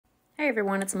Hi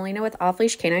everyone, it's Melina with Off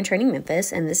Leash Canine Training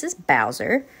Memphis, and this is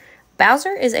Bowser.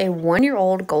 Bowser is a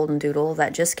 1-year-old Goldendoodle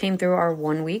that just came through our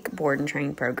 1-week board and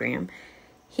train program.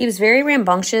 He was very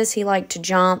rambunctious. He liked to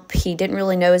jump. He didn't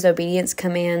really know his obedience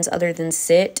commands other than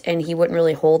sit, and he wouldn't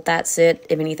really hold that sit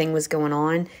if anything was going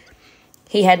on.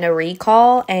 He had no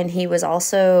recall, and he was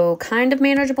also kind of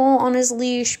manageable on his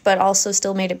leash, but also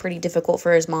still made it pretty difficult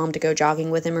for his mom to go jogging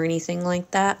with him or anything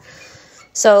like that.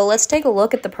 So let's take a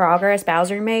look at the progress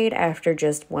Bowser made after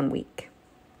just 1 week.